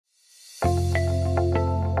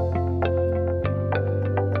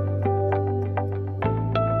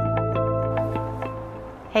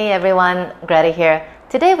Hey everyone, Greta here.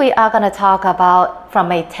 Today we are going to talk about from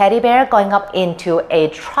a teddy bear going up into a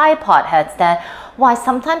tripod headstand, why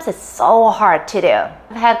sometimes it's so hard to do.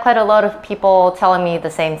 I've had quite a lot of people telling me the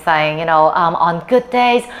same thing, on good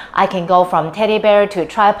days I can go from teddy bear to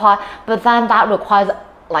tripod, but then that requires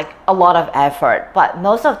like a lot of effort. But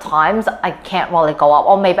most of the times I can't really go up,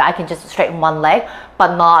 or maybe I can just straighten one leg,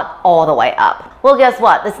 but not all the way up. Well, guess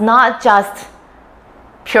what? It's not just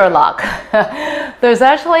pure luck. There's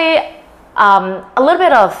actually a little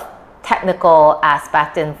bit of technical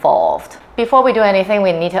aspect involved. Before we do anything,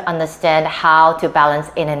 we need to understand how to balance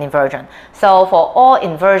in an inversion. So for all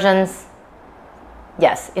inversions,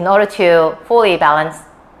 yes, in order to fully balance,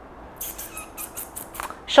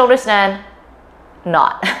 shoulder stand,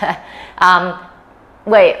 not.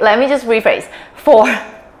 Wait, let me just rephrase. For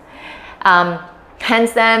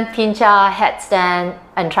handstand, pincha, headstand,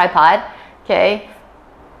 and tripod, okay,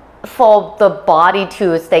 for the body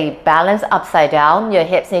to stay balanced upside down, your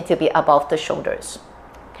hips need to be above the shoulders,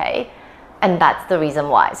 okay? And that's the reason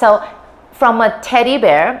why. So from a teddy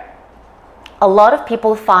bear, a lot of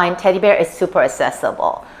people find teddy bear is super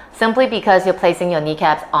accessible simply because you're placing your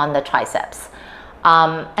kneecaps on the triceps,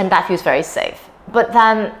 and that feels very safe. But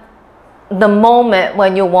then the moment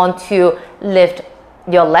when you want to lift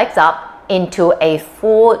your legs up into a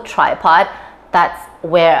full tripod, that's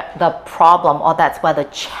where the problem, or that's where the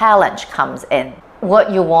challenge comes in. What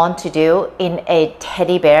you want to do in a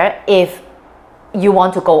teddy bear, if you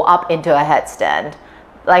want to go up into a headstand,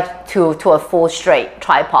 like to a full straight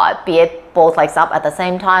tripod, be it both legs up at the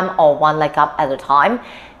same time or one leg up at a time,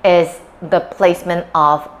 is the placement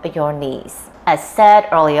of your knees. As said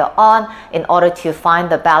earlier on, in order to find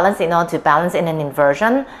the balance, in order to balance in an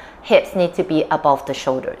inversion, hips need to be above the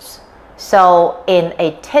shoulders. So in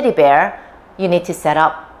a teddy bear, you need to set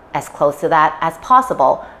up as close to that as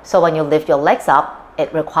possible. So when you lift your legs up,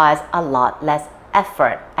 it requires a lot less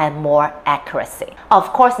effort and more accuracy.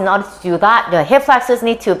 Of course, in order to do that, your hip flexors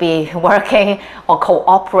need to be working or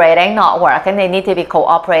cooperating, not working, they need to be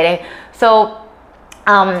cooperating. So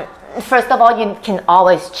first of all, you can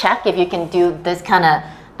always check if you can do this kind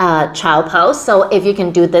of child pose. So if you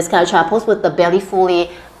can do this kind of child pose with the belly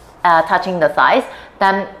fully touching the thighs,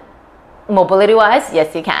 then mobility wise,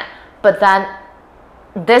 yes you can. But then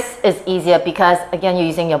this is easier because again, you're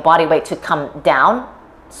using your body weight to come down,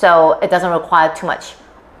 so it doesn't require too much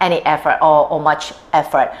any effort or much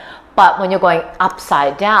effort. But when you're going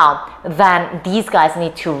upside down, then these guys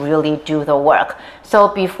need to really do the work. So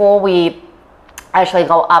before we actually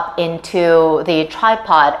go up into the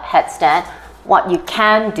tripod headstand, what you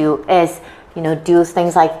can do is do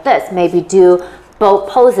things like this. Maybe do both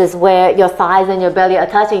poses where your thighs and your belly are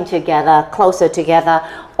touching together, closer together,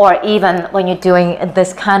 or even when you're doing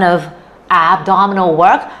this kind of abdominal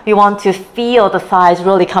work, you want to feel the thighs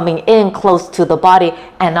really coming in close to the body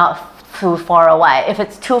and not too far away. If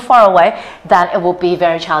it's too far away, then it will be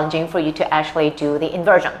very challenging for you to actually do the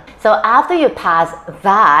inversion. So after you pass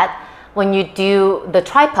that, when you do the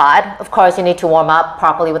tripod, of course you need to warm up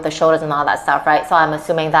properly with the shoulders and all that stuff, right? So I'm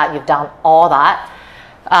assuming that you've done all that.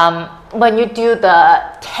 When you do the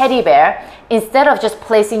teddy bear, instead of just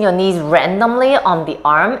placing your knees randomly on the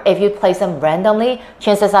arm, if you place them randomly,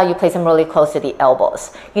 chances are you place them really close to the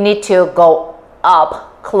elbows. You need to go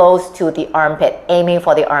up close to the armpit, aiming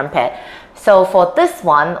for the armpit. So for this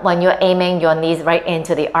one, when you're aiming your knees right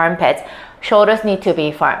into the armpits, shoulders need to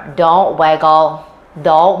be firm. Don't wiggle,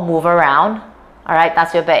 don't move around. All right,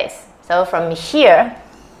 that's your base. So from here,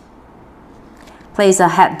 place the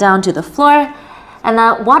head down to the floor. And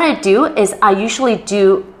then what I do is I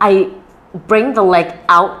bring the leg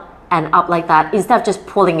out and up like that instead of just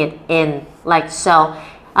pulling it in like so,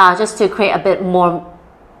 just to create a bit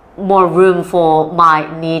more room for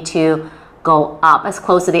my knee to go up as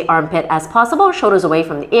close to the armpit as possible, shoulders away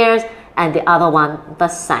from the ears, and the other one the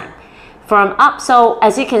same. From up, so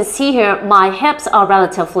as you can see here, my hips are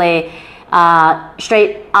relatively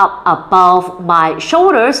straight up above my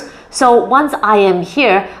shoulders. So once I am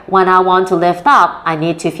here, when I want to lift up, I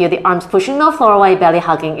need to feel the arms pushing the floor away, belly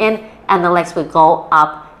hugging in, and the legs will go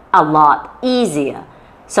up a lot easier.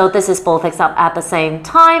 So this is both legs up at the same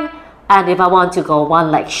time. And if I want to go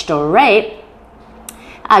one leg straight,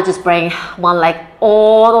 I just bring one leg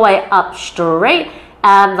all the way up straight,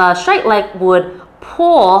 and the straight leg would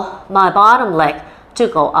pull my bottom leg to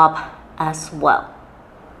go up as well.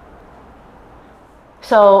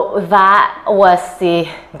 So that was the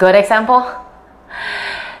good example.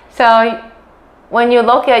 So when you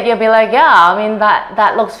look at it, you'll be like, yeah, I mean,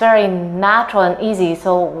 that looks very natural and easy.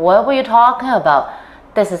 So what were you talking about?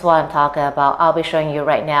 This is what I'm talking about. I'll be showing you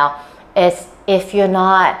right now. is if you're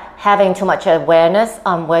not having too much awareness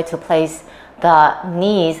on where to place the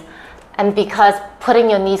knees. And because putting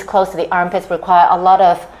your knees close to the armpits require a lot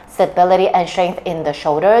of stability and strength in the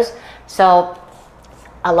shoulders. So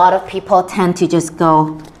a lot of people tend to just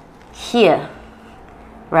go here,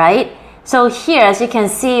 right? So here, as you can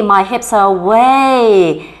see, my hips are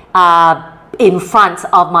way in front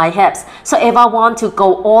of my hips. So if I want to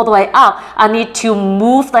go all the way up, I need to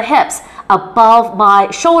move the hips above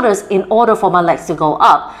my shoulders in order for my legs to go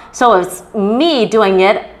up. So it's me doing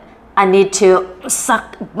it, I need to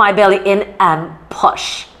suck my belly in and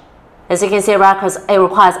push. As you can see, right, because it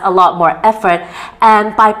requires a lot more effort.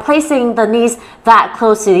 And by placing the knees that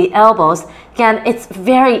close to the elbows, again, it's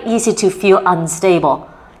very easy to feel unstable,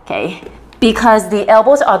 okay? Because the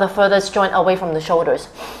elbows are the furthest joint away from the shoulders.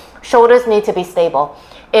 Shoulders need to be stable.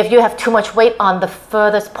 If you have too much weight on the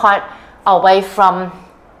furthest part away from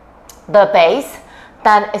the base,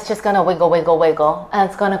 then it's just gonna wiggle, wiggle, wiggle, and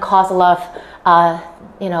it's gonna cause a lot of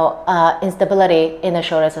instability in the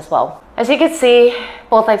shoulders as well. As you can see,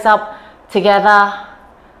 both legs up together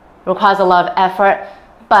requires a lot of effort,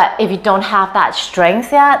 but if you don't have that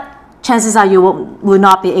strength yet, chances are you will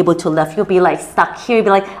not be able to lift. You'll be like stuck here. You'll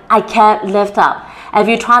be like, I can't lift up. And if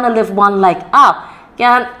you're trying to lift one leg up,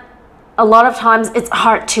 again, a lot of times it's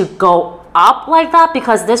hard to go up like that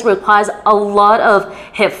because this requires a lot of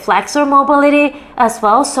hip flexor mobility as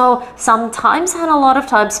well. So sometimes and a lot of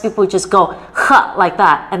times people just go like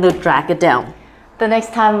that and they'll drag it down. The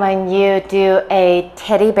next time when you do a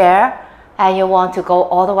teddy bear and you want to go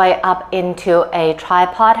all the way up into a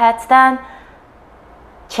tripod headstand,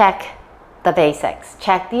 check the basics,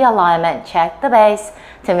 check the alignment, check the base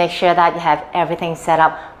to make sure that you have everything set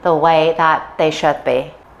up the way that they should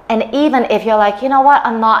be. And even if you're like, you know what,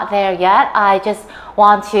 I'm not there yet, I just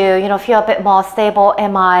want to, feel a bit more stable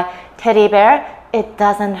in my teddy bear, it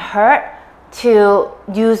doesn't hurt to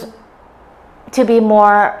be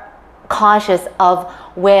more conscious of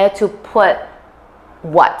where to put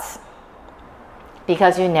what.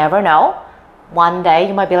 Because you never know. One day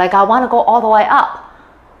you might be like, I want to go all the way up.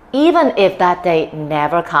 Even if that day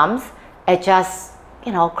never comes, it just,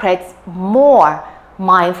 creates more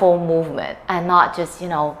mindful movement and not just,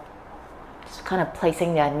 just kind of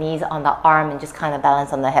placing their knees on the arm and just kind of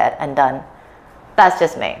balance on the head and done. That's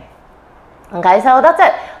just me. Okay, so that's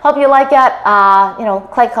it. Hope you like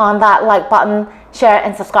it. Click on that like button, share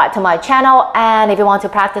and subscribe to my channel. And if you want to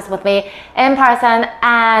practice with me in person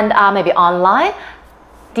and maybe online,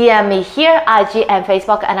 DM me here, IG and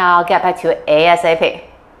Facebook, and I'll get back to you ASAP.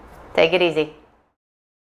 Take it easy.